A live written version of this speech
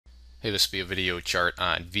Hey, this will be a video chart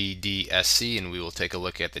on VDSC, and we will take a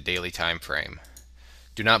look at the daily time frame.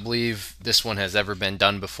 Do not believe this one has ever been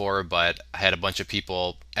done before, but I had a bunch of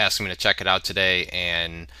people asking me to check it out today,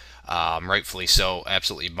 and rightfully so.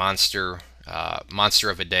 Absolutely monster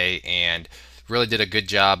of a day, and really did a good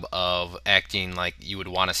job of acting like you would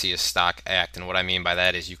want to see a stock act. And what I mean by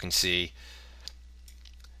that is you can see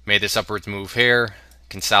made this upwards move here,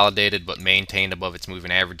 consolidated but maintained above its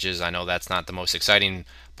moving averages. I know that's not the most exciting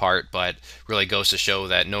part, but really goes to show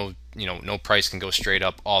that no price can go straight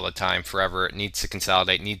up all the time forever. It needs to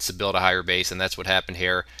consolidate, needs to build a higher base, and that's what happened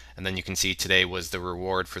here. And then you can see today was the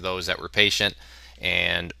reward for those that were patient,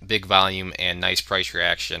 and big volume and nice price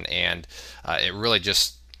reaction, and it really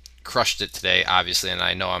just crushed it today, obviously. And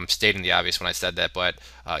I know I'm stating the obvious when I said that, but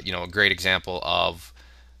a great example of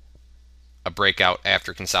a breakout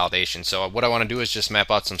after consolidation. So what I want to do is just map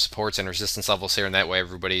out some supports and resistance levels here, and that way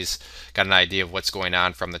everybody's got an idea of what's going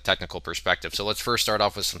on from the technical perspective. So let's first start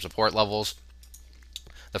off with some support levels.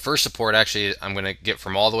 The first support actually I'm going to get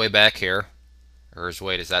from all the way back here. Or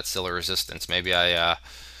wait, is that still a resistance? Maybe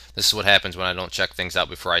this is what happens when I don't check things out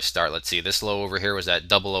before I start. Let's see, this low over here was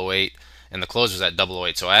at 008 and the close was at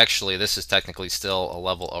 008. So actually this is technically still a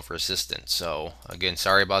level of resistance. So again,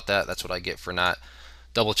 sorry about that. That's what I get for not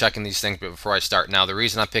double checking these things before I start. Now the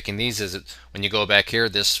reason I'm picking these is that when you go back here,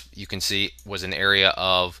 this you can see was an area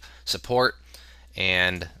of support,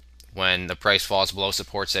 and when the price falls below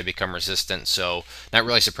supports they become resistant. So not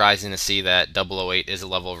really surprising to see that 008 is a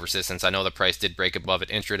level of resistance. I know the price did break above it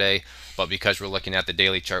intraday, but because we're looking at the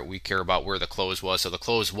daily chart, we care about where the close was. So the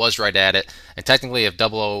close was right at it, and technically if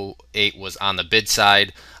 008 was on the bid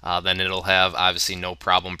side, then it'll have obviously no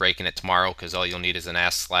problem breaking it tomorrow, because all you'll need is an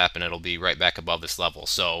ass slap and it'll be right back above this level.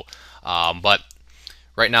 So but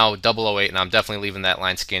right now 008, and I'm definitely leaving that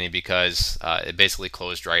line skinny because it basically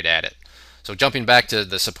closed right at it. So jumping back to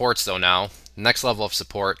the supports though now, the next level of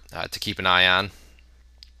support to keep an eye on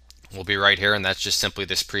will be right here, and that's just simply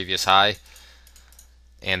this previous high,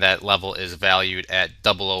 and that level is valued at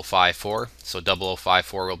 0054. So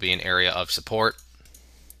 0054 will be an area of support.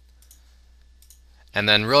 And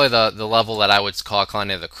then really the level that I would call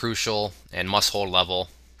kind of the crucial and must hold level,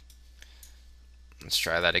 let's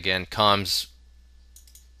try that again, comes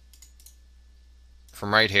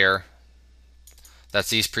from right here. That's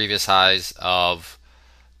these previous highs of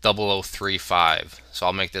 0035. So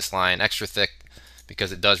I'll make this line extra thick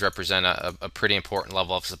because it does represent a pretty important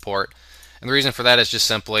level of support. And the reason for that is just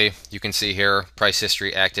simply, you can see here, price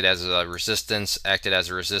history acted as a resistance,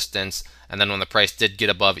 and then when the price did get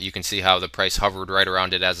above it, you can see how the price hovered right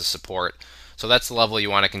around it as a support. So that's the level you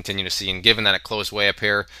want to continue to see, and given that it closed way up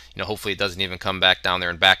here, hopefully it doesn't even come back down there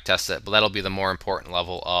and back test it, but that'll be the more important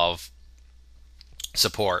level of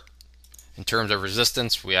support. In terms of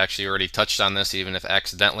resistance, we actually already touched on this, even if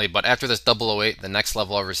accidentally, but after this 008, the next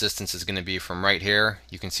level of resistance is going to be from right here.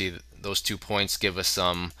 You can see those 2 points give us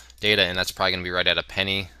some data, and that's probably going to be right at a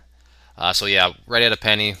penny. So yeah, right at a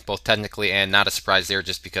penny, both technically and not a surprise there,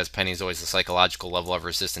 just because penny is always a psychological level of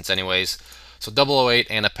resistance anyways. So 008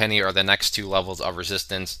 and a penny are the next two levels of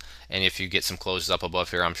resistance, and if you get some closes up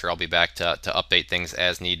above here, I'm sure I'll be back to update things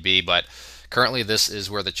as need be, but currently this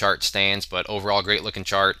is where the chart stands. But overall, great looking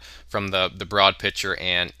chart from the broad picture,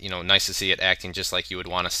 and nice to see it acting just like you would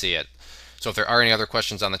want to see it. So if there are any other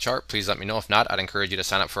questions on the chart, please let me know. If not, I'd encourage you to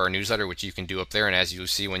sign up for our newsletter, which you can do up there, and as you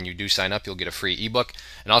see when you do sign up, you'll get a free ebook.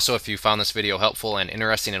 And also, if you found this video helpful and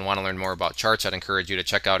interesting and want to learn more about charts, I'd encourage you to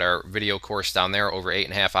check out our video course down there, over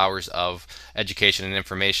 8.5 hours of education and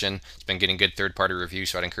information. It's been getting good third-party reviews,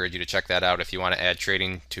 so I'd encourage you to check that out if you want to add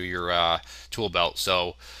trading to your tool belt.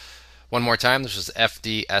 So one more time, this is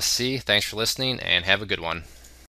FDSC. Thanks for listening, and have a good one.